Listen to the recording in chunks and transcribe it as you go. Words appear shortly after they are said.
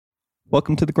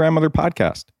Welcome to the Grandmother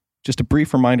Podcast. Just a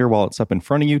brief reminder while it's up in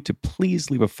front of you to please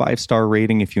leave a 5-star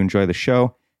rating if you enjoy the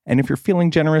show. And if you're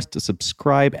feeling generous, to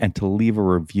subscribe and to leave a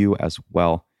review as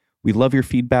well. We love your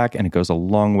feedback, and it goes a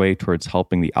long way towards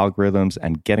helping the algorithms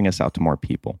and getting us out to more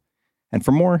people. And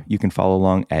for more, you can follow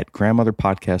along at Grandmother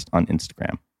Podcast on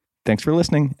Instagram. Thanks for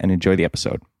listening and enjoy the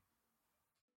episode.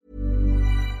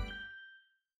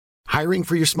 Hiring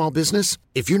for your small business?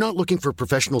 If you're not looking for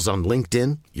professionals on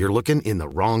LinkedIn, you're looking in the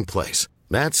wrong place.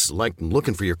 That's like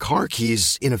looking for your car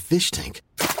keys in a fish tank.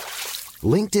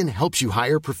 LinkedIn helps you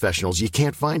hire professionals you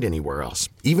can't find anywhere else,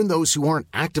 even those who aren't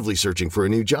actively searching for a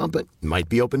new job but might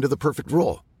be open to the perfect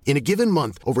role. In a given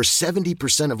month, over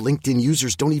 70% of LinkedIn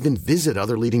users don't even visit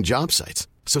other leading job sites.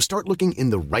 So start looking in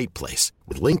the right place.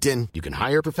 With LinkedIn, you can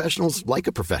hire professionals like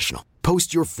a professional.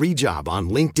 Post your free job on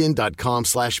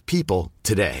linkedin.com/people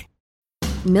today.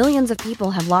 Millions of people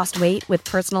have lost weight with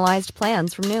personalized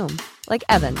plans from Noom. Like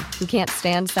Evan, who can't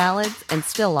stand salads and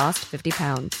still lost 50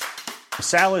 pounds.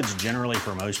 Salads generally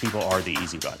for most people are the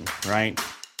easy button, right?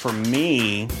 For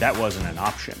me, that wasn't an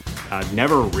option. I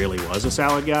never really was a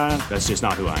salad guy. That's just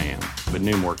not who I am. But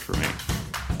Noom worked for me.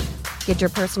 Get your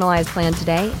personalized plan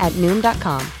today at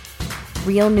Noom.com.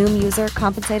 Real Noom user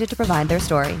compensated to provide their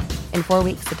story. In 4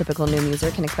 weeks, the typical Noom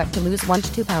user can expect to lose 1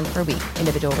 to 2 pounds per week.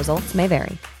 Individual results may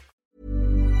vary.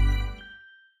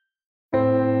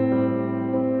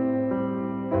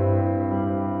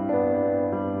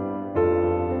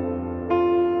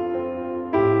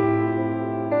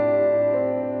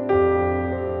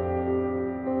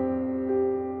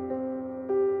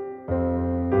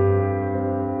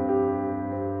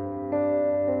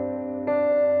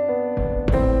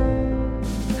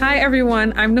 Hi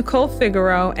everyone, I'm Nicole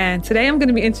Figareau, and today I'm going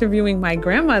to be interviewing my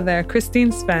grandmother,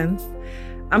 Christine Spence.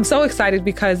 I'm so excited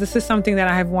because this is something that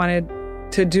I have wanted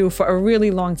to do for a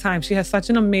really long time. She has such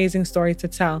an amazing story to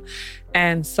tell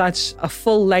and such a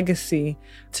full legacy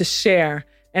to share.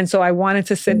 And so I wanted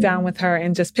to sit down with her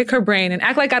and just pick her brain and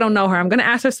act like I don't know her. I'm going to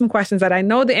ask her some questions that I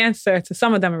know the answer to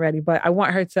some of them already, but I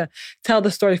want her to tell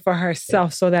the story for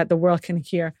herself so that the world can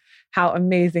hear how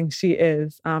amazing she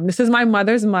is. This is my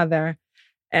mother's mother.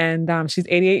 And she's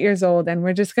 88 years old, and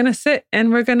we're just going to sit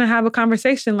and we're going to have a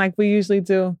conversation like we usually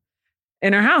do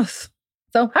in her house.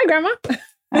 So, hi, Grandma.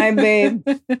 Hi, babe.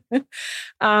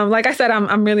 Like I said,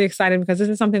 I'm really excited because this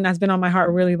is something that's been on my heart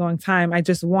a really long time. I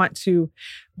just want to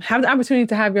have the opportunity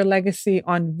to have your legacy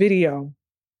on video.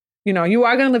 You know, you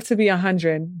are going to live to be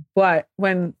 100, but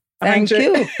when Thank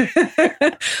you.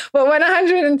 But when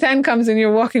 110 comes and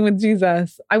you're walking with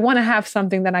Jesus, I want to have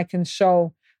something that I can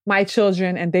show my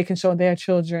children and they can show their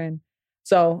children.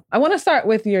 So I want to start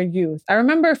with your youth. I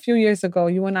remember a few years ago,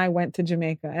 you and I went to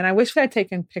Jamaica, and I wish I had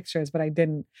taken pictures, but I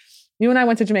didn't. You and I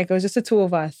went to Jamaica. It was just the two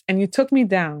of us. And you took me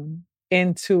down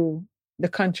into the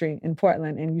country in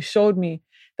Portland, and you showed me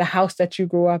the house that you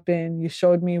grew up in. You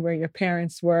showed me where your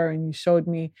parents were, and you showed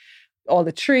me all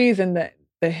the trees and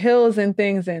the hills and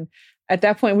things. And at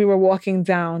that point, we were walking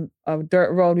down a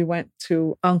dirt road. We went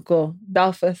to Uncle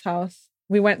Dalfa's house.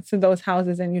 We went to those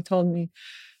houses and you told me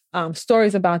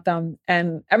stories about them.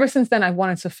 And ever since then, I've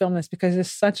wanted to film this because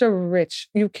it's such a rich,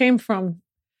 you came from,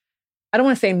 I don't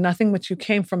want to say nothing, but you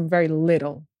came from very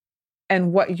little.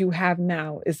 And what you have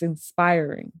now is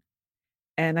inspiring.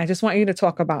 And I just want you to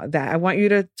talk about that. I want you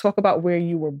to talk about where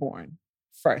you were born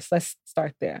first. Let's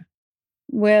start there.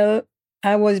 Well,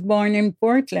 I was born in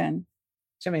Portland.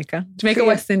 Jamaica,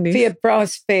 West Indies. Fair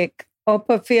Prospect,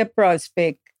 Upper Fair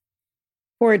Prospect,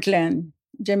 Portland,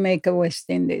 Jamaica, West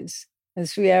Indies.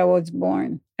 That's where I was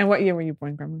born. And what year were you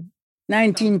born, Grandma?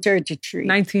 1933.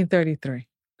 1933.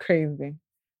 Crazy.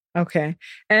 Okay.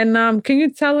 And can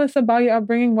you tell us about your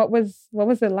upbringing? What was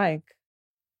it like?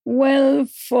 Well,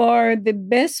 for the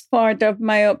best part of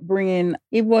my upbringing,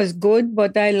 it was good,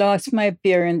 but I lost my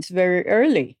parents very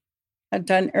early, at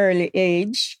an early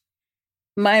age.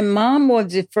 My mom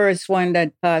was the first one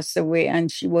that passed away,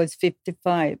 and she was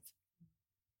 55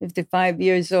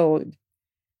 years old.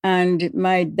 And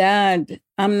my dad,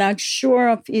 I'm not sure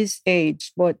of his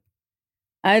age, but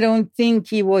I don't think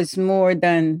he was more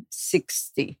than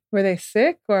 60. Were they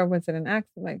sick or was it an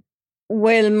accident?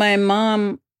 Well, my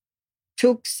mom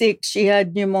took sick. She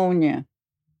had pneumonia.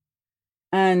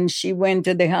 And she went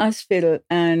to the hospital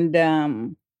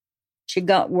and she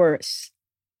got worse.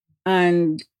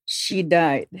 And she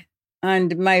died.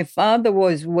 And my father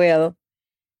was well,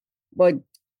 but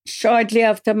shortly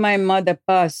after my mother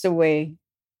passed away,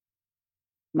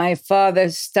 my father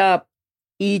stopped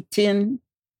eating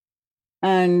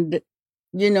and,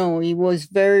 he was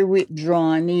very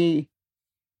withdrawn. He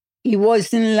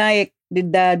wasn't like the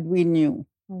dad we knew.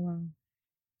 Oh, wow.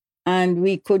 And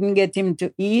we couldn't get him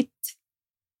to eat.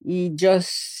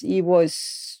 He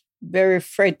was very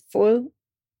fretful,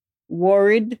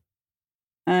 worried,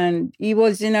 and he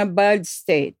was in a bad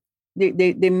state.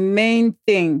 The main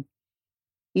thing,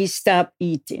 he stopped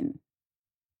eating.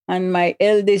 And my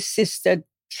eldest sister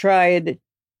tried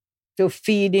to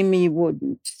feed him, he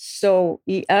wouldn't. So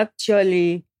he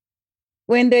actually,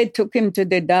 when they took him to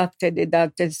the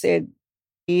doctor said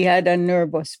he had a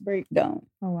nervous breakdown.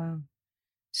 Oh, wow.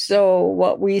 So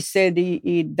what we said,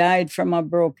 he died from a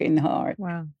broken heart.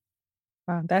 Wow.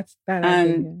 Wow, that's that.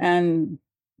 And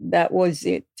that was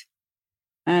it.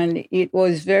 And it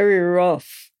was very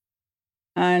rough.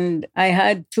 And I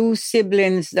had two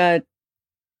siblings that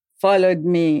followed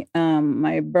me.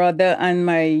 My brother and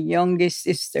my youngest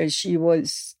sister, she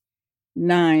was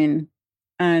 9.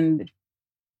 And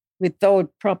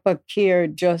without proper care,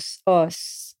 just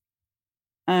us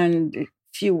and a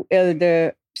few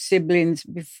elder siblings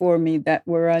before me that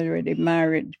were already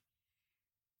married.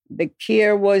 The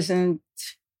care wasn't,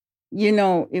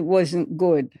 it wasn't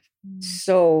good. Mm.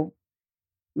 So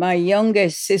my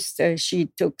youngest sister, she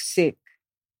took sick.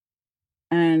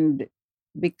 And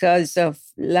because of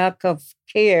lack of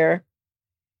care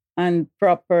and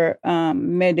proper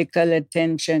medical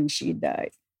attention, she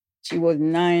died. She was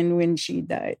 9 when she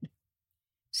died.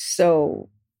 So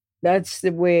that's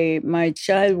the way my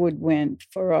childhood went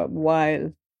for a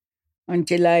while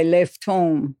until I left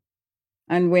home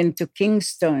and went to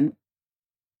Kingston.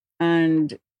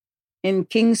 And in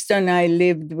Kingston, I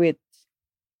lived with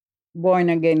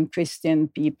born-again Christian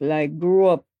people. I grew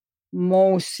up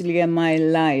most of my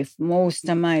life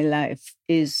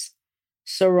is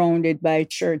surrounded by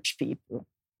church people.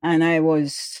 And I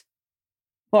was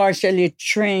partially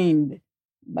trained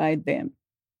by them.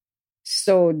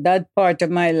 So that part of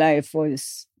my life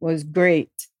was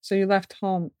great. So you left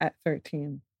home at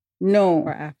 13? No.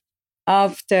 Or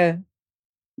after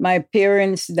my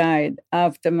parents died,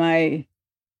 after my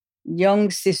young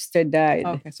sister died.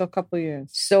 Okay, so a couple of years.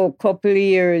 So a couple of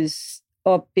years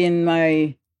up in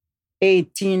my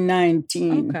 18,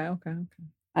 19. Okay.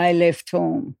 I left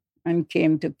home and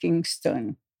came to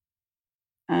Kingston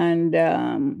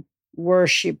and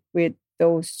worshiped with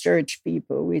those church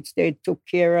people, which they took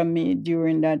care of me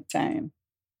during that time.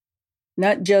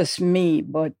 Not just me,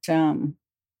 but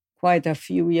quite a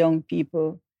few young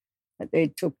people that they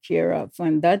took care of.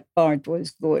 And that part was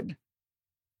good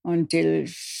until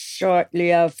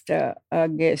shortly after, I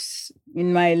guess,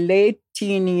 in my late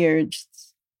teen years,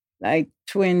 like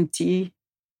 20,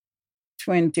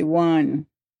 21,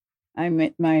 I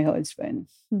met my husband.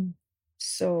 Hmm.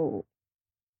 So,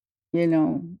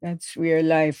 that's where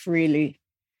life really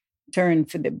turned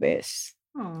for the best.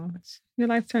 Oh, your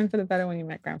life turned for the better when you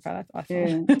met Grandpa. That's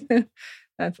awesome. Yeah.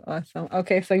 That's awesome.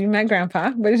 Okay, so you met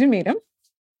Grandpa. Where did you meet him?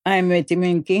 I met him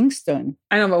in Kingston.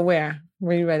 I know, but where?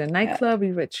 Were you at a nightclub? Were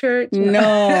you at church? No,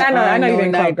 I know you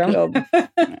didn't nightclub.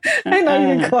 I know you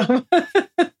didn't club.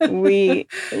 we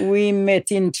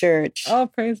met in church. Oh,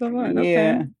 praise the Lord. Okay.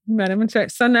 Yeah. Met him in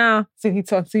church. So now, he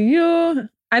talked to you.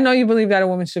 I know you believe that a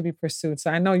woman should be pursued. So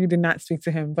I know you did not speak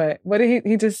to him, but what did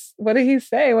he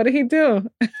say? What did he do?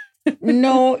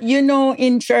 No,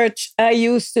 in church, I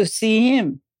used to see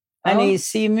him and he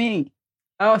see me.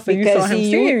 Oh, so you saw him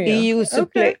seeing you. He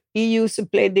used to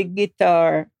play the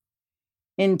guitar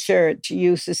in church. He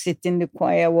used to sit in the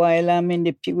choir while I'm in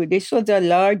the pew. This was a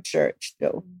large church,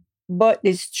 though. But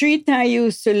the street I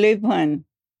used to live on,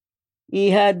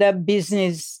 he had a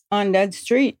business on that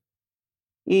street.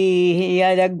 He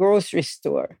had a grocery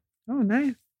store. Oh,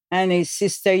 nice. And his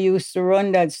sister used to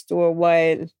run that store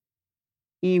while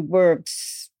he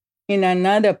works in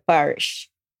another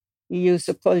parish. He used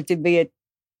to cultivate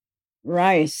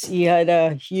rice. He had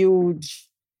a huge,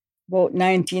 about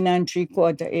 19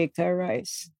 3/4 acre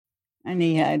rice. And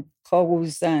he had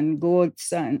cows and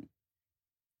goats and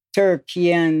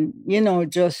turkey and,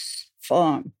 just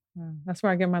farm. That's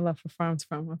where I get my love for farms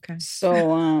from. Okay.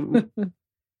 So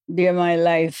there my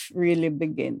life really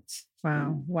begins.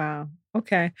 Wow.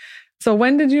 Okay. So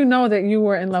when did you know that you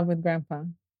were in love with Grandpa?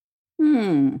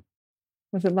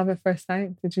 Was it love at first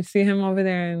sight? Did you see him over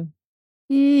there? And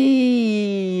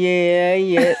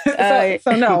Yeah.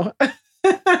 so no.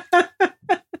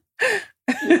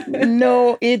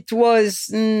 No, it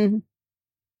was...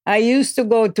 I used to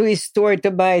go to his store to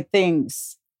buy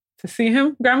things. To see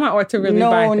him, Grandma, or to really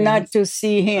buy things? No, not to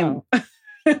see him. Oh.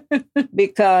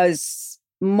 Because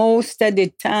most of the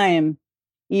time,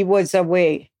 he was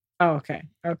away. Oh, okay.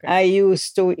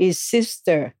 His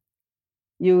sister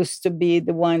used to be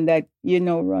the one that,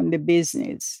 run the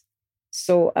business.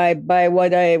 So I buy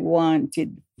what I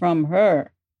wanted from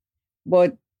her.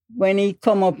 But when he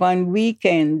come up on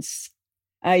weekends,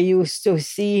 I used to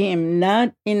see him,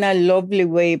 not in a lovely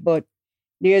way, but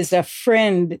there's a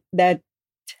friend that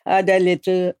had a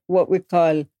little, what we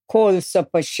call, cold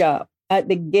supper shop at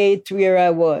the gate where I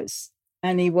was.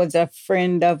 And he was a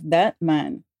friend of that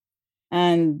man.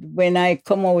 And when I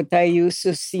come out, I used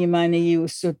to see him and he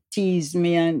used to tease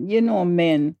me. And,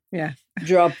 men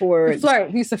drop words.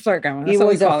 Flirt. He used to flirt, Grandma. That's he what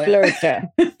was we a call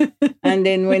flirter. And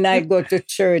then when I go to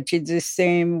church, it's the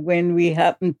same when we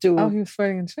happen to Oh, he was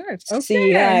flirting in church. Okay.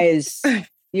 see eyes,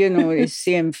 the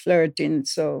same flirting.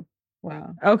 So.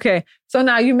 Wow. Okay. So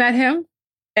now you met him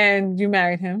and you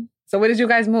married him. So where did you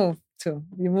guys move to?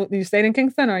 You stayed in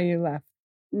Kingston or you left?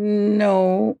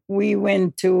 No, we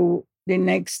went to the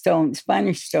next town,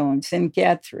 Spanish town, St.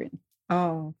 Catherine.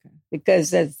 Oh, okay.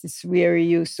 Because that's where he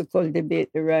used to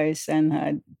cultivate the rice and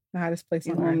had The hottest place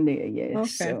on home earth. there, yes. Okay.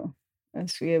 So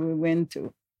that's where we went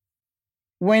to.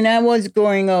 When I was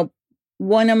growing up,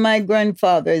 one of my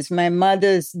grandfathers, my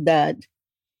mother's dad,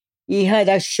 he had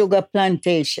a sugar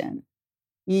plantation.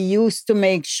 He used to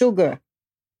make sugar.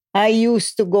 I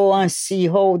used to go and see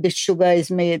how the sugar is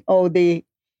made, how they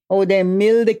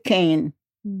mill the cane,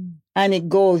 and it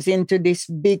goes into this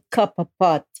big copper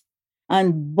pot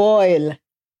and boil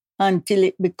until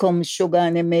it becomes sugar,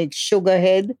 and they make sugar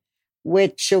head,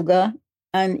 wet sugar,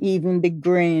 and even the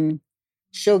grain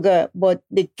sugar. But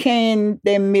the cane,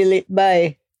 they mill it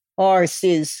by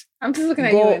horses. I'm just looking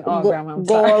at you in awe, Grandma.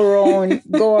 Go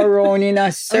around in a I'm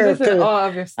just in circle awe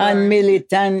of your story. and mill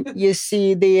it, and you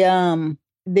see the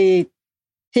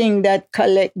thing that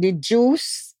collect the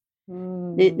juice,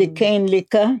 the cane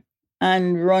liquor,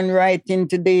 and run right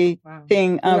into the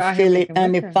thing and fill it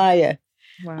on the fire.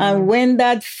 Wow. And when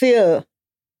that fill,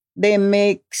 they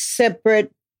make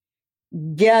separate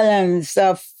gallons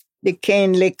of the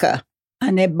cane liquor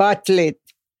and they bottle it.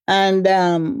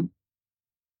 And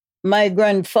my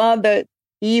grandfather,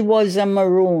 he was a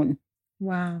Maroon.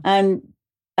 Wow. And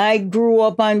I grew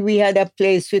up and we had a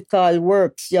place we call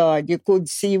Works Yard. You could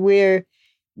see where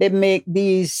they make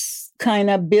these kind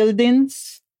of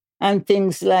buildings and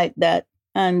things like that.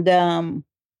 And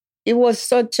it was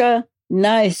such a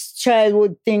nice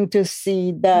childhood thing to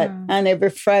see that. Yeah. And every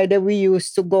Friday we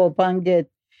used to go up and get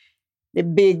the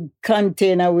big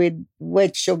container with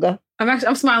wet sugar.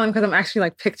 I'm smiling because I'm actually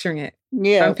like picturing it.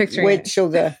 Yeah, I'm picturing wet it.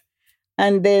 sugar.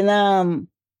 And then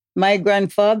my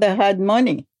grandfather had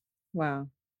money. Wow.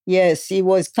 Yes, he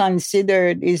was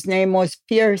considered, his name was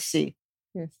Piercy.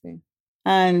 Piercy.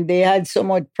 And they had so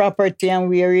much property and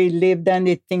where he lived and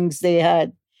the things they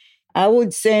had. I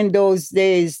would say in those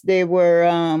days, they were,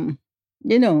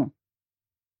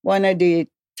 one of the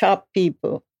top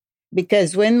people.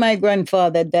 Because when my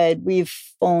grandfather died, we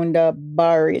found a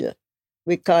barrel,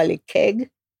 we call it keg,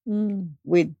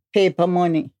 with paper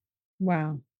money.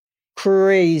 Wow.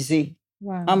 Crazy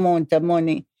amount of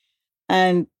money.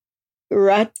 And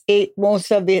rat ate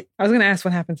most of it. I was going to ask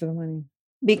what happened to the money.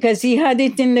 Because he had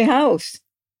it in the house.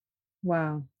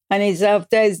 Wow. And it's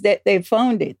after his death they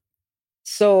found it.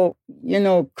 So,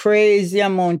 crazy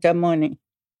amount of money.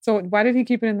 So why did he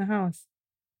keep it in the house?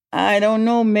 I don't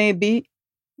know, maybe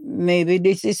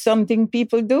this is something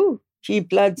people do.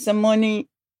 Keep lots of money.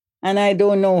 And I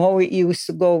don't know how it used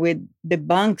to go with the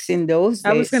banks in those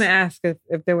days. I was going to ask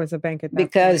if there was a bank at that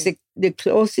because point. the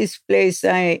closest place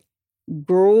I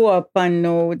grew up and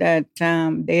know that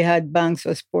they had banks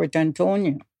was Port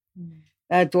Antonio.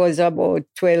 That was about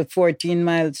 12, 14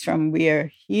 miles from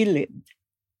where he lived.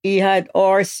 He had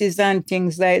horses and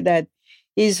things like that.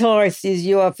 His horses,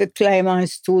 you have to climb on a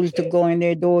stool to go in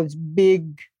there. Those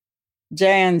big,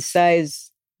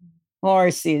 giant-sized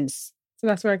horses. So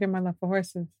that's where I get my love for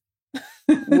horses.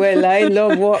 Well, I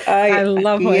love I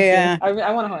love horses. Yeah.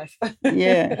 I want a horse.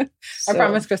 Yeah. I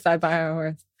promised Chris I'd buy her a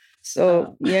horse.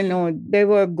 So, they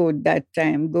were good that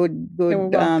time.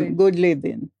 Good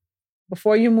living.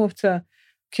 Before you moved to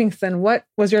Kingston, what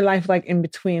was your life like in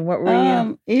between? What were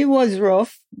you? It was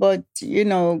rough, but,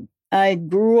 I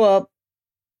grew up,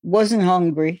 wasn't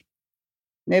hungry,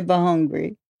 never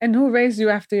hungry. And who raised you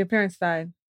after your parents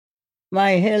died?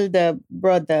 My elder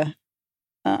brother,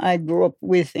 I grew up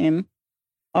with him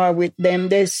or with them.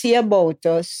 They see about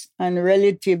us and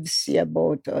relatives see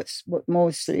about us, but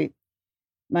mostly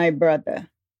my brother.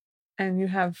 And you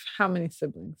have how many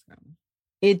siblings?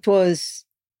 It was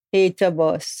 8 of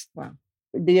us. Wow.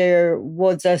 There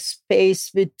was a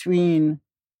space between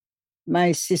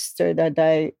my sister that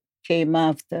I came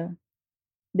after.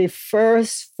 The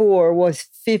first 4 was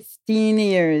 15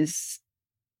 years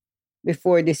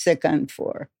before the second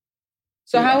 4.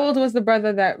 So how old was the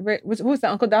brother that... who was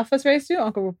that? Uncle Dolphus raised you or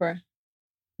Uncle Rupert?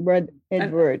 Brother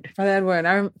Edward. Brother Edward.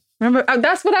 I remember,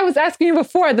 that's what I was asking you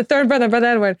before, the third brother, Brother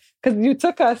Edward, because you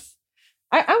took us.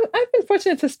 I've been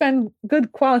fortunate to spend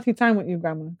good quality time with you,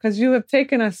 Grandma, because you have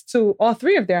taken us to all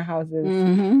three of their houses.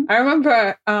 Mm-hmm. I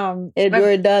remember...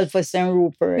 Edward, Dolphus, and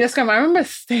Rupert. Yes, Grandma. I remember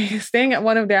staying at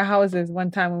one of their houses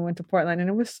one time when we went to Portland, and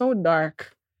it was so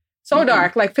dark. So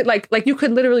dark. Like you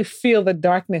could literally feel the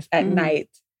darkness at night.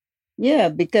 Yeah,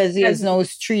 because there's no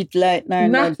street light.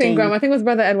 Nothing, Grandma. I think it was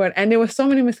Brother Edward. And there were so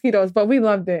many mosquitoes, but we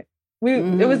loved it.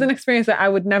 It was an experience that I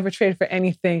would never trade for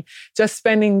anything, just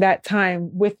spending that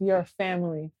time with your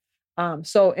family.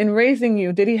 So in raising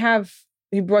you,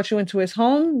 he brought you into his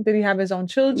home? Did he have his own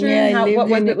children? Yeah, what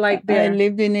was it like there? I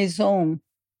lived in his home.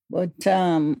 But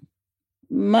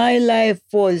my life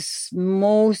was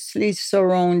mostly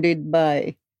surrounded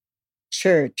by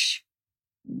church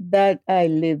that I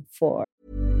lived for.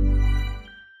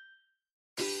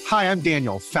 Hi, I'm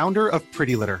Daniel, founder of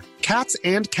Pretty Litter. Cats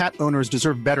and cat owners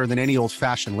deserve better than any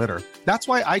old-fashioned litter. That's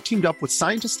why I teamed up with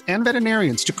scientists and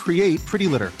veterinarians to create Pretty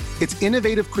Litter. Its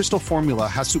innovative crystal formula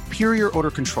has superior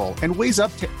odor control and weighs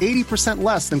up to 80%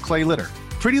 less than clay litter.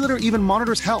 Pretty Litter even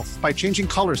monitors health by changing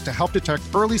colors to help detect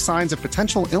early signs of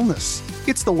potential illness.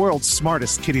 It's the world's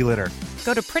smartest kitty litter.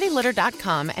 Go to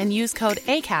prettylitter.com and use code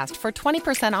ACAST for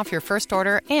 20% off your first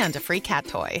order and a free cat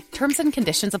toy. Terms and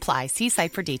conditions apply. See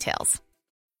site for details.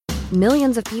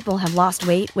 Millions of people have lost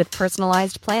weight with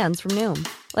personalized plans from Noom.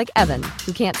 Like Evan,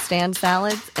 who can't stand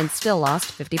salads and still lost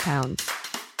 50 pounds.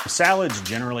 Salads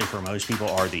generally for most people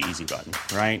are the easy button,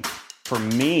 right? For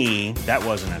me, that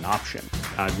wasn't an option.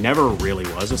 I never really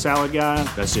was a salad guy.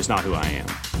 That's just not who I am.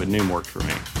 But Noom worked for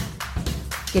me.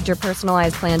 Get your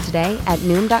personalized plan today at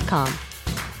Noom.com.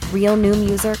 Real Noom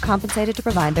user compensated to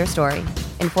provide their story.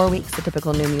 In 4 weeks, the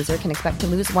typical Noom user can expect to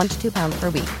lose 1 to 2 pounds per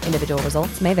week. Individual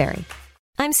results may vary.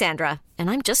 I'm Sandra, and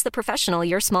I'm just the professional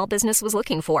your small business was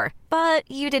looking for. But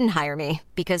you didn't hire me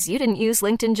because you didn't use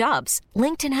LinkedIn Jobs.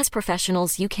 LinkedIn has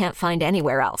professionals you can't find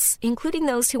anywhere else, including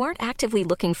those who aren't actively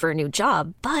looking for a new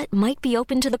job, but might be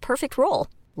open to the perfect role,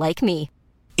 like me.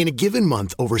 In a given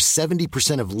month, over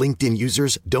 70% of LinkedIn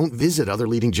users don't visit other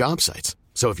leading job sites.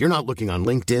 So if you're not looking on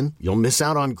LinkedIn, you'll miss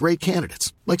out on great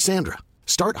candidates like Sandra.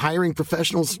 Start hiring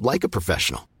professionals like a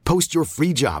professional. Post your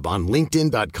free job on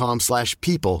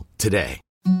linkedin.com/people today.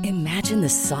 Imagine the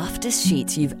softest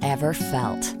sheets you've ever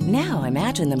felt. Now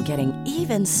imagine them getting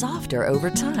even softer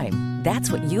over time.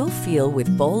 That's what you'll feel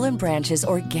with Boll & Branch's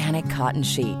organic cotton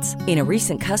sheets. In a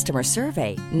recent customer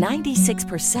survey,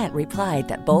 96% replied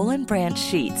that Boll & Branch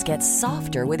sheets get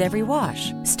softer with every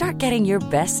wash. Start getting your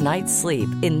best night's sleep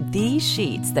in these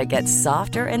sheets that get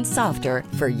softer and softer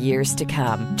for years to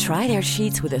come. Try their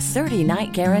sheets with a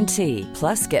 30-night guarantee.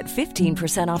 Plus, get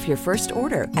 15% off your first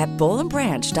order at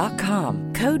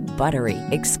bollandbranch.com. Code BUTTERY.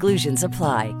 Exclusions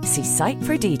apply. See site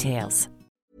for details.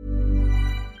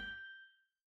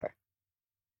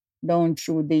 Down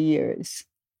through the years.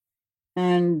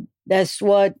 And that's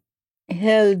what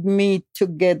held me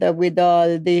together with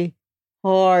all the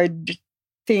hard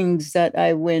things that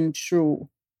I went through,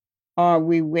 or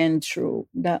we went through.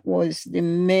 That was the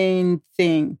main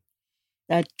thing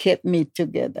that kept me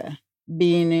together,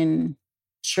 being in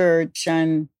church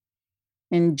and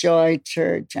enjoy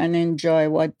church and enjoy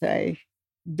what I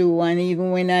do. And even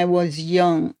when I was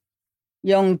young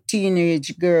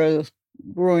teenage girl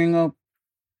growing up,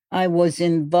 I was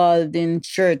involved in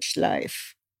church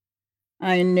life.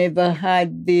 I never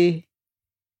had the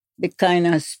kind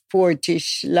of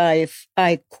sportish life.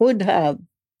 I could have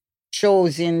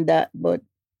chosen that, but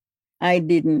I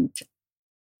didn't.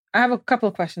 I have a couple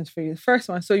of questions for you. First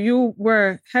one, so you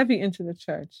were heavy into the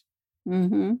church,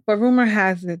 but rumor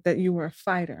has it that you were a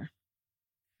fighter.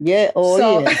 Yeah,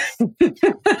 yeah.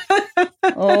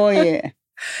 Oh, yeah.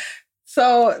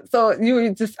 So you were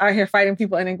just out here fighting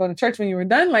people and then going to church when you were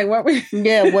done? Like, what were you?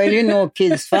 Yeah, well,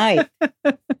 kids fight.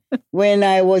 When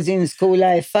I was in school,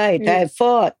 I fight. I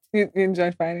fought. You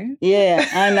enjoyed fighting? Yeah,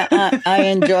 and I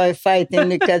enjoy fighting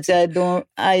because I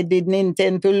didn't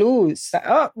intend to lose.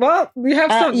 Oh, well, we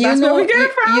have some. That's where we get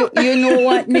it from. You know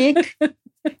what, Nick?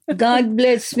 God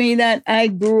bless me that I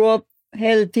grew up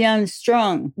healthy and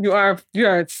strong. You're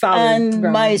solid. And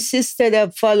my sister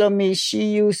that followed me, she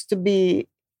used to be,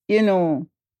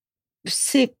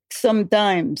 sick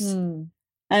sometimes.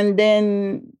 And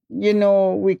then,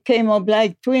 we came up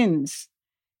like twins.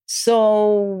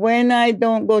 So when I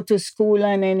don't go to school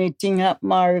and anything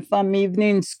happens, or if I'm even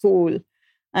in school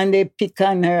and they pick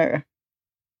on her,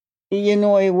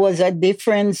 it was a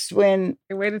difference when...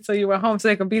 They waited till you were home so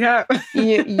they could beat her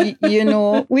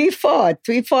up. We fought.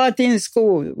 We fought in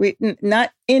school.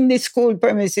 Not in the school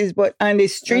premises, but on the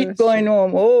street going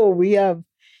home. Oh, we have...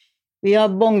 We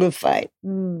have bungle fight.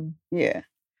 Mm. Yeah.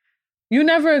 You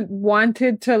never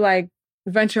wanted to like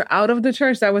venture out of the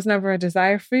church? That was never a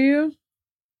desire for you?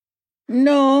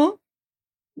 No,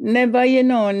 never,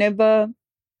 never.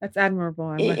 That's admirable,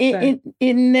 I must say.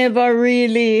 It never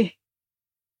really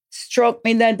struck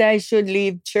me that I should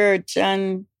leave church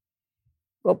and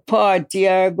go party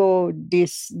or go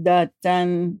this, that,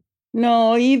 and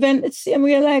no, even the same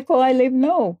way like how I live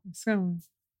now. So,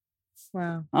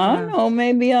 wow. I don't know,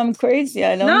 maybe I'm crazy.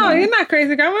 I don't know. No, you're not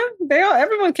crazy, Grandma.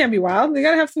 Everyone can't be wild. You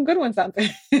gotta have some good ones out there.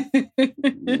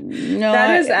 No,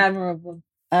 that is admirable.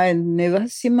 I never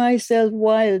see myself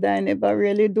wild. I never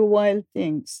really do wild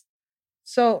things.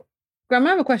 So, Grandma,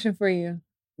 I have a question for you.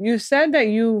 You said that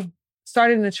you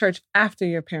started in the church after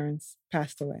your parents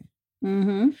passed away.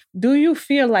 Mm-hmm. Do you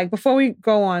feel like, before we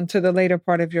go on to the later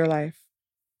part of your life,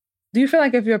 do you feel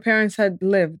like if your parents had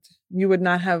lived, you would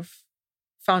not have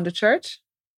found a church?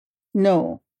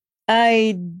 No,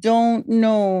 I don't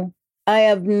know. I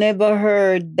have never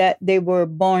heard that they were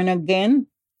born again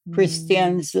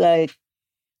Christians like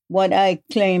what I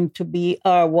claim to be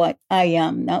or what I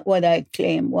am, not what I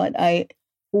claim,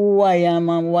 who I am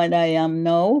and what I am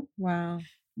now. Wow.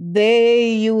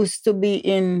 They used to be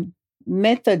in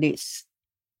Methodist.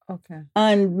 Okay.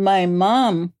 And my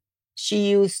mom,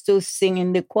 she used to sing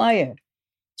in the choir.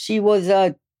 She was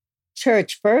a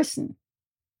church person.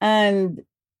 And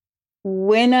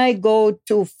when I go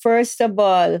to, first of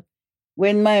all,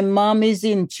 when my mom is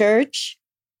in church,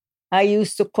 I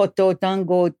used to cut out and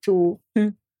go to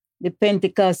the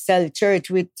Pentecostal church,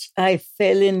 which I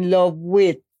fell in love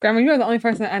with. Grandma, you're the only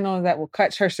person I know that will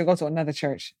cut church to go to another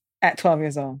church at 12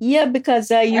 years old. Yeah,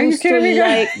 because I used to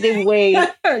like the way...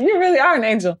 You really are an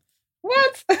angel.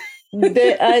 What?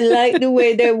 I like the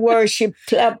way they worship,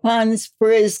 clap hands,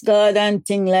 praise God, and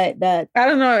things like that. I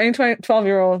don't know, any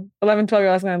 12-year-old, 11,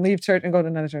 12-year-old is going to leave church and go to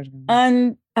another church.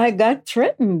 And I got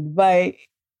threatened by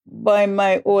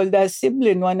my older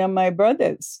sibling, one of my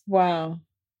brothers. Wow.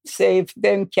 Say if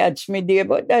them catch me there,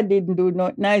 but I didn't do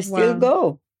nothing. I still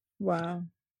go. Wow.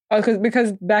 Oh,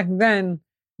 because back then,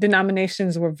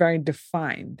 denominations were very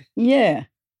defined. Yeah.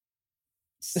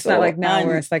 It's not like now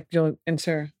where it's like you'll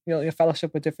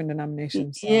fellowship with different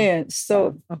denominations. So. Yeah.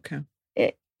 So okay.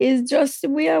 It's just the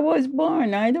way I was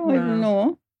born. I don't even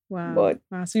know. Wow. But,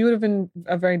 so you would have been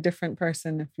a very different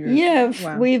person if you were... Yeah.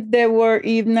 If they were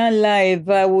even alive,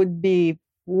 I would be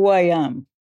who I am.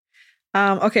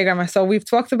 Okay, Grandma. So we've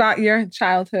talked about your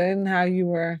childhood and how you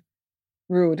were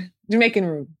rude. Jamaican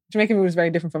rude. Jamaican rude is very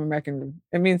different from American rude.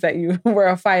 It means that you were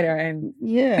a fighter and...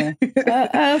 Yeah,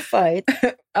 I fight.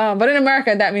 But in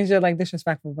America, that means you're like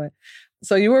disrespectful. But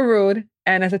so you were rude.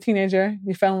 And as a teenager,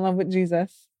 you fell in love with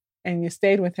Jesus and you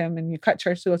stayed with him and you cut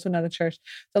church to go to another church.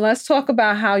 So let's talk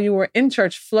about how you were in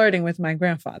church flirting with my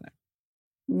grandfather.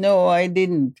 No, I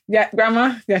didn't. Yeah,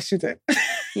 Grandma? Yes, you did.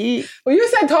 Well, you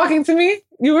said talking to me.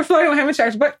 You were flirting with him in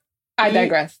church, but I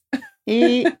digress.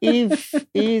 He's a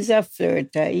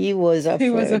flirter. He was a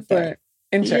flirt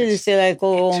in church. He say like,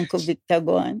 oh, Uncle Victor,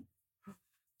 go on.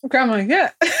 Grandma,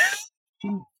 yeah.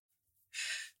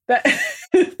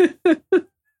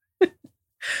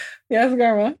 Yes,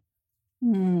 Grandma.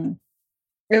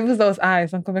 It was those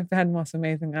eyes. Uncle Victor had the most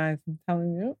amazing eyes, I'm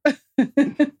telling you.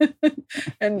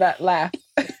 And that laugh.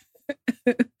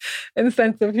 And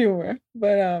sense of humor.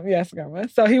 But yes, Grandma.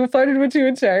 So he flirted with you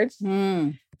in church.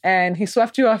 And he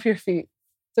swept you off your feet.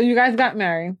 So you guys got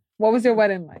married. What was your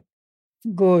wedding like?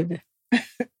 Good.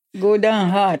 Good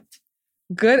and hot.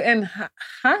 Good and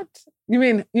hot? You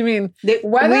mean the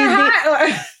weather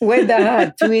hot? Weather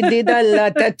hot. We did a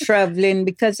lot of traveling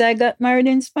because I got married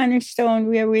in Spanish Town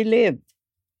where we lived.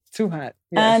 Too hot.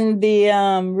 Yes. And the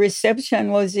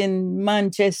reception was in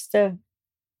Manchester.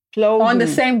 Clothing. On the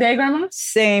same day, Grandma?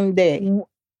 Same day.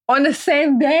 On the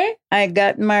same day? I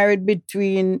got married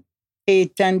between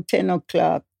 8 and 10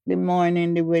 o'clock the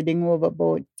morning. The wedding over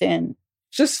about 10.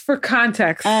 Just for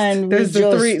context, and it's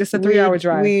a 3-hour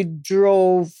drive. We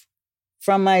drove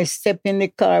from I stepped in the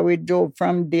car, we drove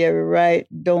from there right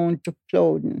down to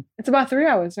Clothing. It's about 3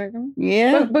 hours, right, Grandma?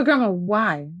 Yeah. But Grandma,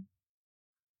 why?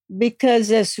 Because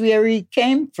that's where he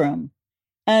came from.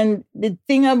 And the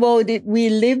thing about it, we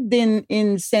lived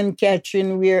in St.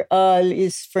 Catherine where all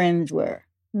his friends were.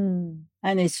 And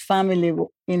his family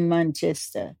in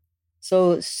Manchester.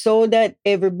 So that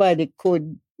everybody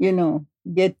could,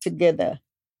 get together.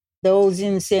 Those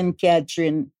in St.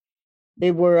 Catherine, they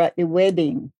were at the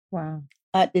wedding. Wow.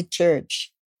 At the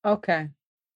church. Okay.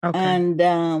 And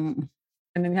then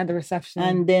you had the reception.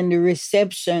 And then the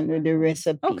reception with the rest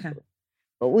of people. Okay.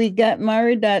 But we got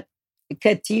married at the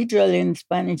cathedral in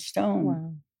Spanish Town.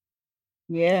 Wow.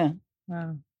 Yeah.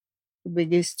 Wow.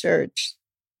 biggest church.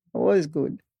 It was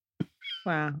good.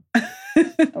 Wow.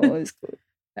 It was good.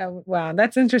 Wow.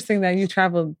 That's interesting that you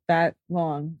traveled that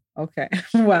long. Okay.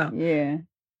 Wow. Yeah.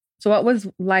 So what was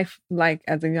life like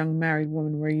as a young married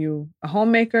woman? Were you a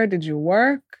homemaker? Did you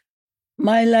work?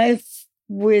 My life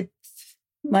with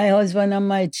my husband and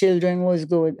my children was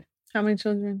good. How many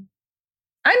children?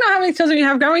 I know how many children you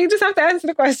have, Grandma. You just have to answer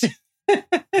the question.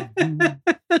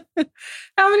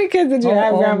 How many kids did you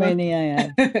have, Grandma? How many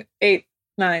I had? 8,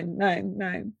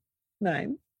 9.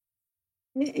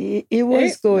 It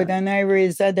was 8, good. 9. And I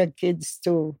raised other kids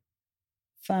too.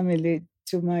 Family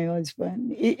to my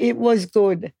husband. It was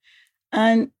good.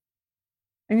 And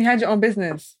you had your own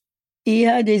business. He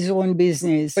had his own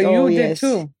business. But you did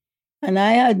too. And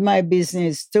I had my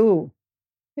business too.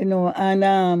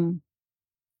 And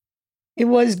it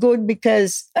was good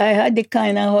because I had the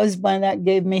kind of husband that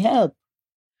gave me help.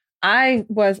 I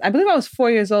believe I was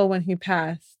 4 years old when he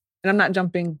passed. And I'm not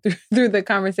jumping through the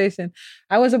conversation.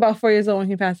 I was about 4 years old when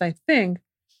he passed, I think.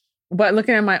 But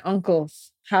looking at my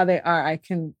uncles, how they are, I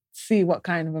can see what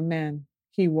kind of a man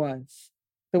he was.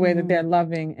 The way that they're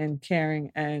loving and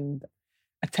caring and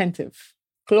attentive.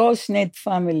 Close-knit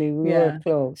family. We were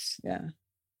close. Yeah.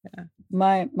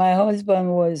 My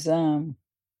husband was, I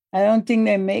don't think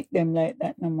they make them like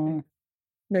that no more.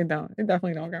 They don't. They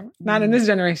definitely don't, Grandma. Not in this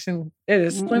generation. It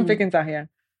is slim pickings out here.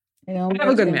 I have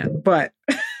a good man, but...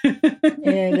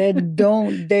 yeah, they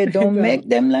don't make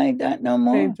them like that no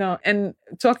more. They don't. And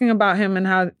talking about him and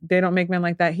how they don't make men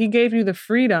like that, he gave you the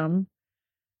freedom.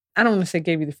 I don't want to say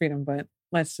gave you the freedom, but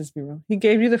let's just be real. He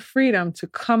gave you the freedom to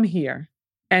come here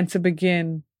and to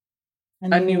begin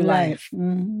a new life.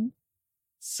 Mm-hmm.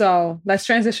 So let's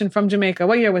transition from Jamaica.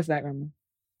 What year was that, Grandma?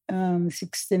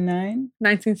 69.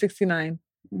 1969.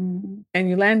 Mm-hmm. And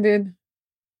you landed, I'm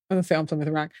going to say on Plymouth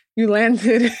Rock. You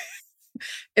landed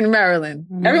in Maryland.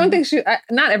 Mm-hmm. Everyone thinks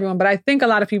not everyone, but I think a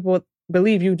lot of people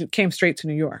believe you came straight to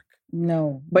New York.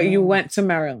 No. But you went to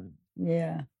Maryland.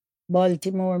 Yeah.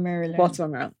 Baltimore,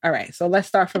 Maryland. All right. So let's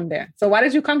start from there. So why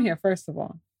did you come here, first of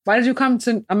all? Why did you come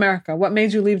to America? What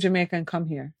made you leave Jamaica and come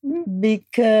here?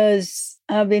 Because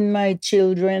having my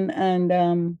children,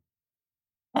 and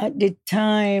at the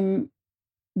time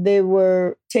they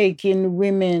were taking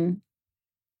women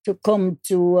to come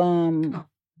to...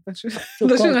 She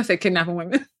was going to say kidnapping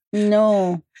women.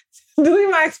 No. Delete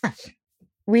my expression.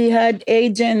 We had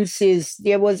agencies.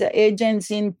 There was an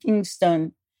agency in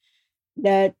Kingston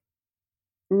that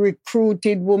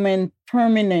recruited women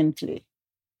permanently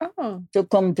to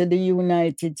come to the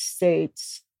United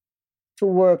States to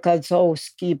work as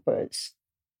housekeepers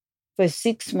for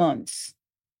 6 months.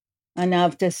 And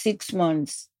after 6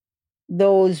 months,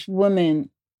 those women,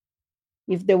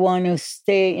 if they want to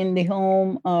stay in the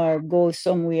home or go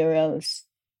somewhere else,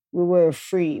 we were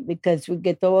free because we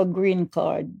get our green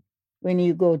card when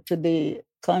you go to the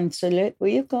consulate. What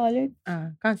do you call it?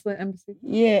 Consulate, embassy.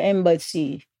 Yeah,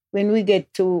 embassy. When we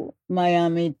get to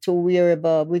Miami, to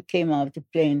wherever we came off the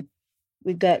plane,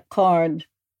 we got card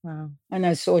and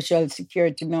a social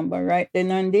security number right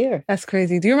then and there. That's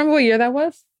crazy. Do you remember what year that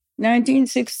was?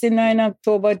 1969,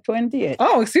 October 20th.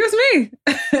 Oh, excuse me.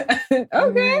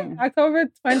 Okay. October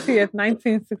 20th,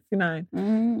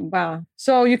 1969. Wow.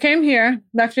 So you came here,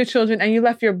 left your children, and you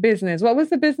left your business. What was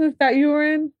the business that you were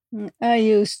in? I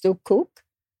used to cook.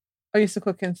 Oh, you used to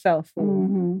cook and sell food.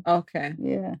 Mm-hmm. Okay.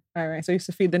 Yeah. All right. So you used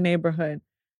to feed the neighborhood.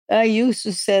 I used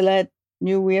to sell at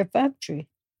New Wear Factory.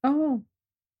 Oh.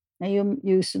 I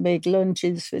used to make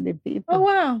lunches for the people. Oh,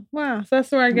 wow. Wow. So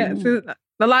that's where I get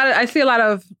I see a lot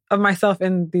of myself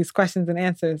in these questions and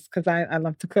answers because I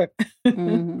love to cook.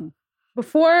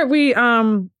 Before we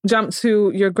jump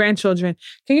to your grandchildren,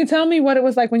 can you tell me what it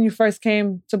was like when you first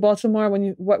came to Baltimore?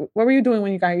 What were you doing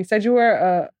when you got here? You said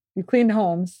you cleaned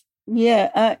homes.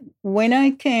 Yeah, when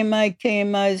I came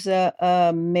as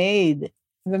a maid.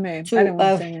 The maid. To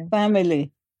a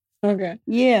family. Okay.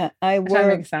 Yeah, I worked. That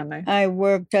makes it sound nice. I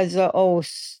worked as a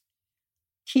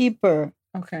housekeeper.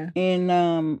 Okay. In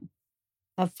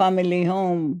a family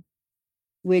home,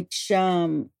 which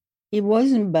it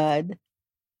wasn't bad.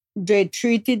 They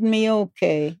treated me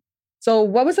okay. So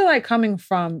what was it like coming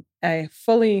from a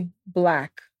fully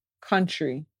Black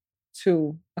country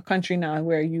to a country now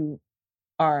where you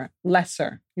are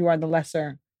lesser? You are the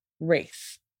lesser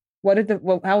race.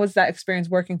 How was that experience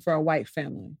working for a white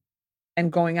family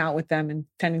and going out with them and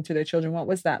tending to their children? What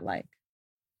was that like?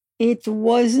 It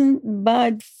wasn't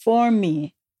bad for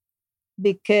me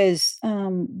because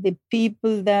the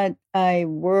people that I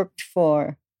worked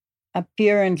for,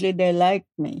 apparently they liked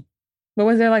me. But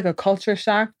was there like a culture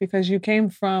shock because you came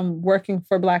from working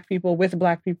for Black people with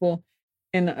Black people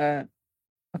in a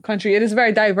a country. It is a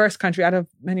very diverse country out of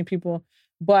many people.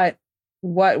 But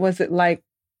what was it like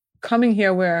coming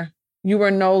here where you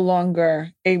were no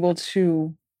longer able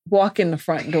to walk in the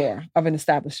front door of an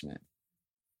establishment?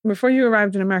 Before you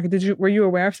arrived in America, were you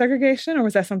aware of segregation, or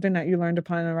was that something that you learned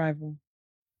upon arrival?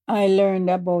 I learned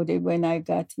about it when I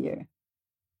got here.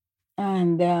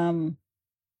 And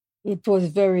it was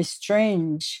very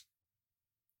strange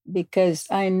because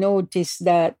I noticed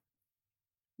that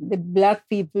the Black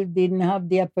people didn't have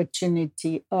the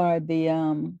opportunity or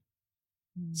the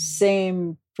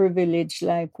same privilege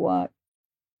like what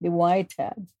the white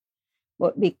had.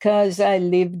 But because I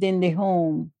lived in the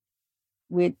home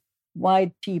with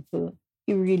white people,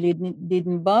 it really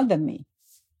didn't bother me.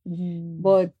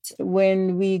 But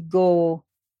when we go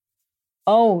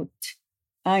out,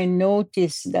 I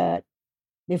noticed that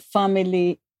the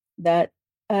family that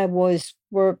I was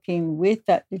working with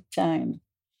at the time,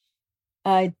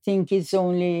 I think it's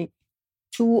only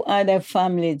two other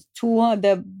families, two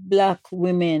other Black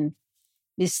women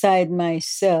beside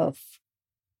myself.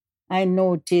 I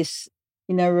noticed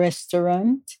in a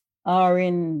restaurant or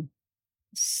in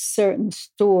certain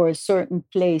stores, certain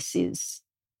places.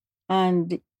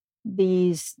 And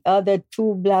these other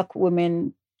two Black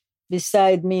women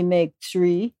beside me make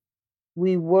three.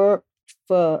 We worked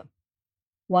for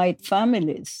white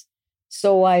families.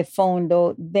 So I found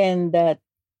out then that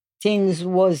things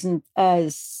wasn't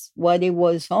as what it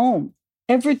was home.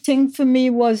 Everything for me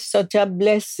was such a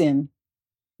blessing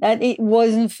that it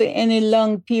wasn't for any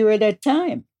long period of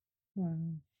time.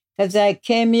 Because I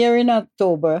came here in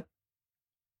October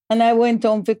and I went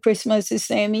home for Christmas the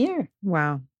same year.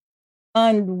 Wow.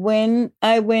 And when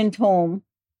I went home,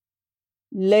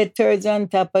 letters on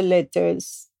top of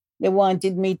letters, they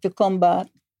wanted me to come back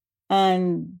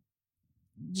and,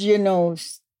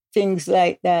 things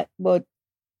like that. But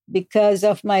because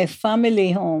of my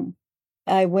family home,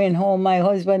 I went home, my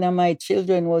husband and my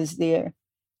children was there,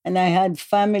 and I had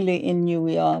family in New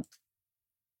York.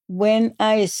 When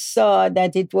I saw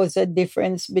that it was a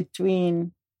difference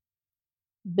between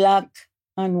Black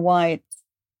and white,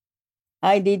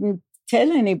 I didn't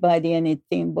tell anybody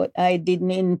anything, but I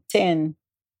didn't intend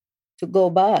to go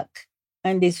back.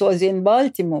 And this was in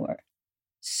Baltimore.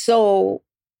 So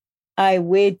I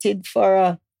waited for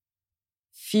a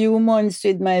few months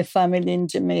with my family in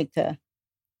Jamaica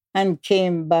and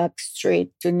came back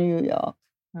straight to New York.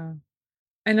 Wow.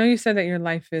 I know you said that your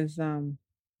life is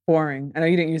boring. I know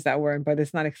you didn't use that word, but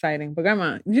it's not exciting. But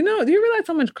Grandma, do you realize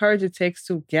how much courage it takes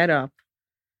to get up,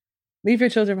 leave your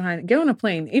children behind, get on a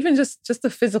plane, even just a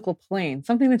physical plane,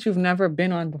 something that you've never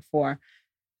been on before,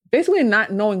 basically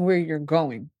not knowing where you're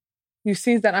going. You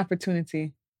seize that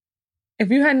opportunity. If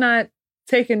you had not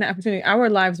taken the opportunity, our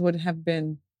lives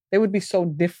they would be so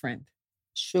different.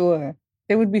 Sure.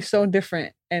 They would be so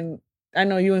different. And I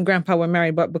know you and Grandpa were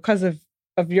married, but because of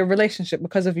your relationship,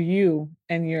 because of you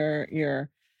and your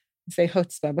say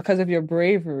chutzpah, because of your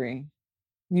bravery,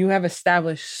 you have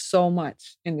established so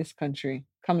much in this country,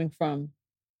 coming from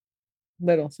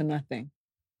little to nothing.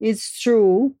 It's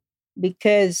true,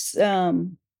 because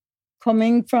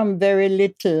coming from very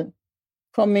little,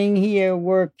 coming here,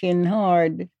 working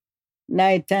hard,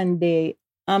 night and day,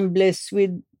 I'm blessed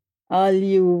with all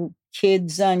you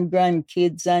kids and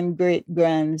grandkids and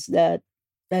great-grands that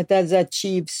has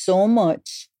achieved so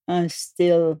much and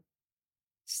still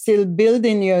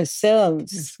building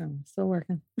yourselves. Yes, I'm still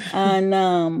working.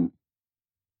 And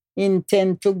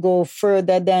intend to go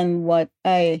further than what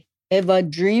I ever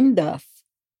dreamed of.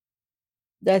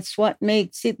 That's what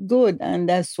makes it good. And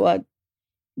that's what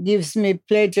gives me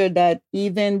pleasure, that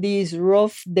even these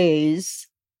rough days,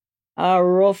 our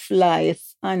rough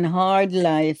life and hard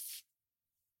life,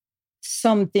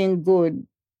 something good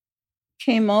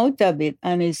came out of it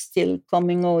and is still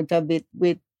coming out of it,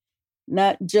 with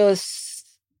not just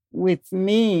with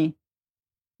me,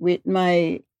 with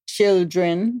my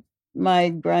children, my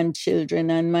grandchildren,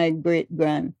 and my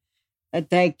great-grand, that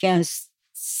I can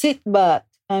sit back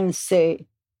and say,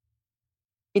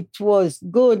 it was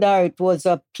good, or it was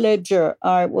a pleasure,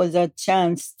 or it was a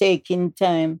chance taking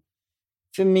time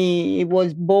for me. It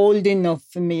was bold enough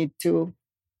for me to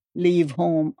leave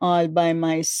home all by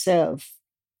myself,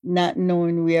 not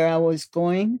knowing where I was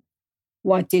going,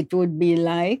 what it would be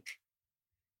like.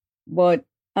 But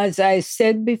as I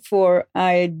said before,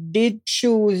 I did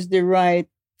choose the right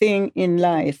thing in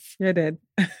life. You did.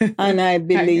 And I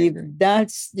believe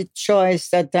that's the choice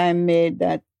that I made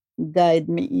that guide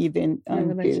me even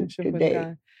until today. With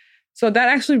God. So that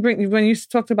actually when you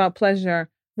talked about pleasure,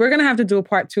 we're going to have to do a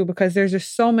part 2, because there's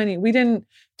just so many. We didn't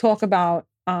talk about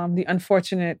the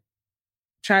unfortunate,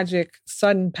 tragic,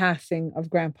 sudden passing of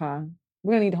Grandpa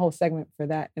we're going to need a whole segment for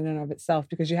that in and of itself,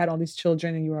 because you had all these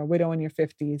children and you were a widow in your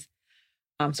 50s.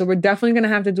 So we're definitely going to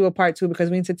have to do a part 2,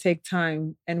 because we need to take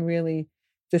time and really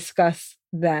discuss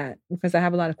that, because I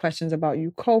have a lot of questions about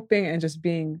you coping and just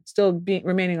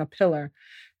remaining a pillar.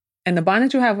 And the bond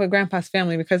that you have with Grandpa's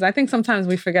family, because I think sometimes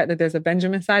we forget that there's a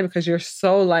Benjamin side, because you're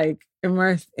so like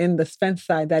immersed in the Spence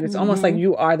side that it's almost like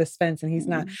you are the Spence and he's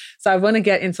not. So I want to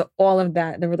get into all of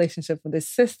that, the relationship with his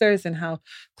sisters and how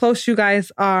close you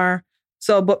guys are.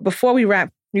 So, but before we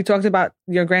wrap, you talked about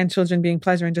your grandchildren being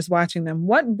pleasure and just watching them.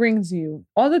 What brings you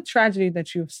all the tragedy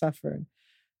that you've suffered,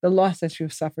 the loss that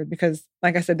you've suffered? Because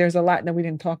like I said, there's a lot that we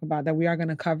didn't talk about that we are going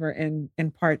to cover in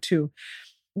part 2.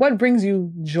 What brings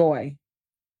you joy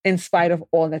in spite of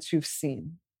all that you've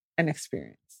seen and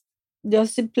experienced?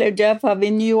 Just the pleasure of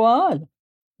having you all.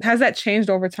 Has that changed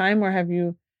over time, or have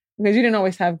you, because you didn't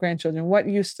always have grandchildren, what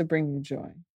used to bring you joy?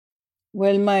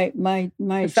 Well, my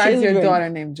besides children, your daughter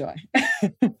named Joy.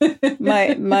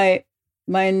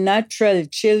 my natural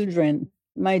children,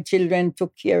 my children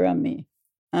took care of me,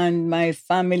 and my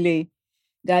family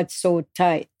got so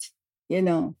tight,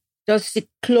 just a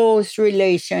close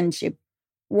relationship.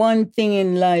 One thing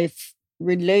in life,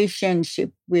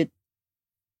 relationship with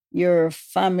your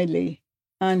family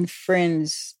and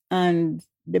friends and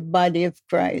the body of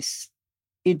Christ,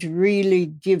 it really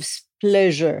gives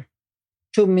pleasure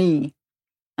to me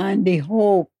and the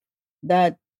hope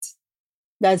that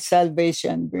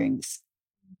salvation brings.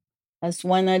 That's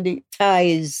one of the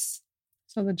ties.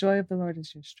 So the joy of the Lord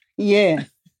is your strength. Yeah,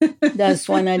 that's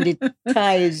one of the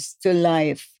ties to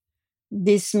life.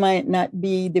 This might not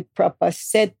be the proper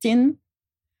setting,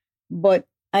 but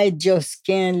I just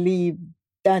can't leave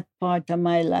that part of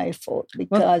my life out,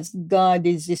 because God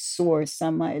is the source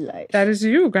of my life. That is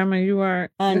you, Grandma. You are.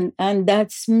 And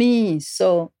that's me.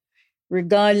 So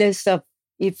regardless of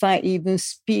if I even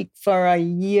speak for a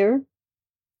year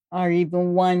or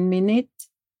even 1 minute,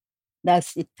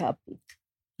 that's the topic.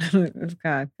 It's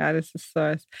God. God is the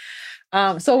source.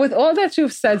 So with all that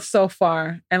you've said so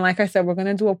far, and like I said, we're going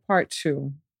to do a part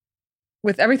 2.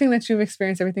 With everything that you've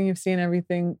experienced, everything you've seen,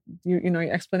 everything, your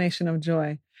explanation of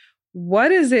joy,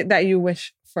 what is it that you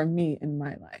wish for me in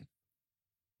my life?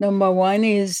 Number 1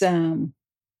 is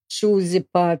choose the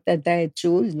path that I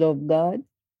choose, love God.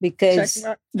 Because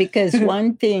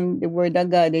one thing, the word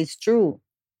of God is true.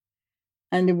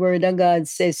 And the word of God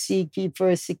says, seek ye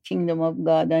first the kingdom of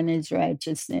God and his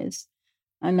righteousness,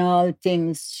 and all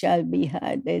things shall be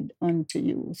added unto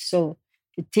you. So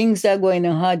the things that are going to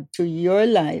add to your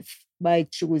life by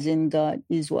choosing God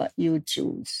is what you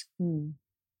choose.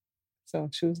 So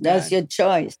choose God. That's your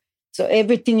choice. So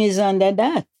everything is under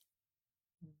that.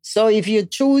 So if you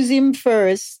choose him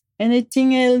first,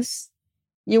 anything else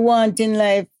you want in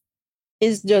life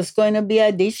is just going to be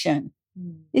addition.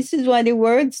 This is what the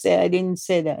word said. I didn't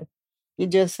say that. It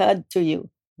just had to you.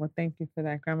 Well, thank you for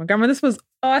that, Grandma. Grandma, this was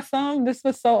awesome. This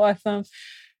was so awesome.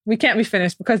 We can't be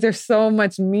finished because there's so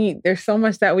much meat. There's so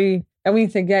much that we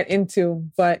need to get into.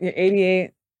 But you're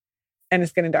 88 and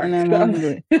it's getting dark. And I'm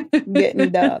hungry.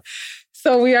 Getting dark.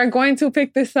 So we are going to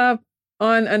pick this up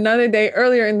on another day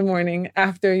earlier in the morning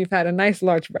after you've had a nice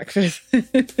large breakfast.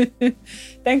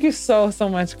 Thank you so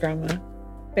much, Grandma.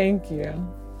 Thank you.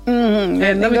 Mm-hmm.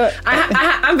 And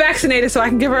I'm vaccinated, so I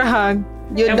can give her a hug.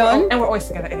 You're done? We're always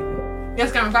together anyway.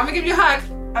 Yes, Grandma. I'm going to give you a hug.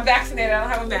 I'm vaccinated. I don't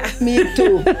have a mask. Me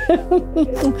too.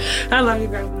 I love you,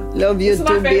 Grandma. Love you too,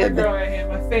 baby. This is my favorite girl right here.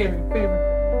 My favorite.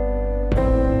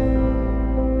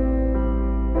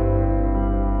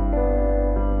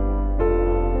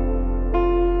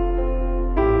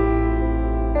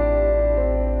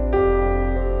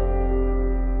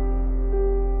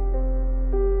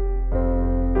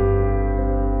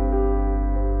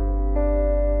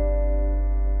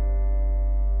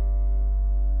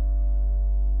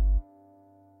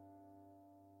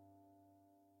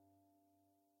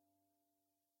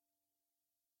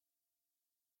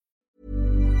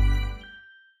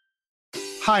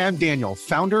 Hi, I'm Daniel,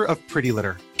 founder of Pretty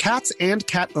Litter. Cats and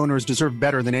cat owners deserve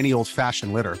better than any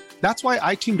old-fashioned litter. That's why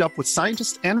I teamed up with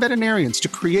scientists and veterinarians to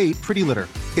create Pretty Litter.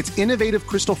 Its innovative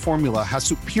crystal formula has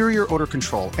superior odor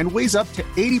control and weighs up to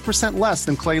 80% less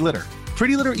than clay litter.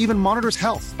 Pretty Litter even monitors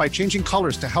health by changing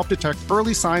colors to help detect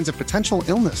early signs of potential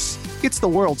illness. It's the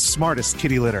world's smartest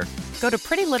kitty litter. Go to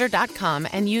prettylitter.com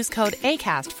and use code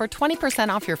ACAST for 20%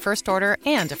 off your first order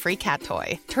and a free cat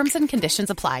toy. Terms and conditions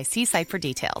apply. See site for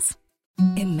details.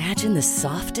 Imagine the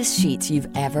softest sheets you've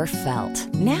ever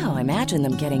felt. Now imagine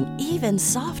them getting even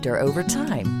softer over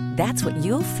time. That's what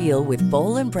you'll feel with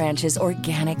Boll & Branch's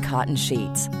organic cotton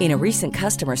sheets. In a recent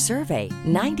customer survey,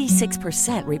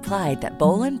 96% replied that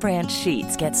Boll & Branch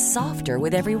sheets get softer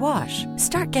with every wash.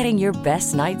 Start getting your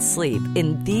best night's sleep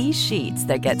in these sheets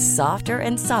that get softer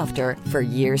and softer for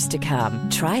years to come.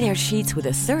 Try their sheets with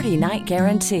a 30-night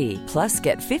guarantee. Plus,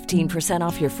 get 15%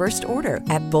 off your first order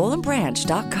at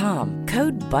bollandbranch.com.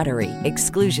 Code BUTTERY.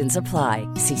 Exclusions apply.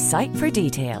 See site for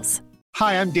details.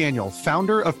 Hi, I'm Daniel,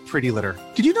 founder of Pretty Litter.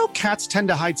 Did you know cats tend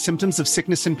to hide symptoms of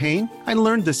sickness and pain? I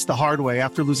learned this the hard way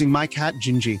after losing my cat,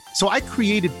 Gingy. So I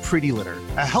created Pretty Litter,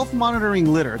 a health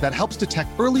monitoring litter that helps detect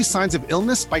early signs of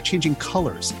illness by changing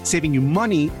colors, saving you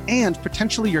money and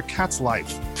potentially your cat's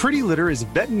life. Pretty Litter is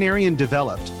veterinarian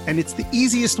developed, and it's the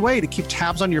easiest way to keep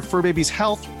tabs on your fur baby's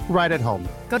health right at home.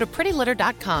 Go to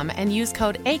prettylitter.com and use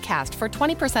code ACAST for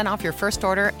 20% off your first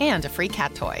order and a free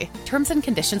cat toy. Terms and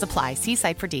conditions apply. See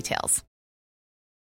site for details.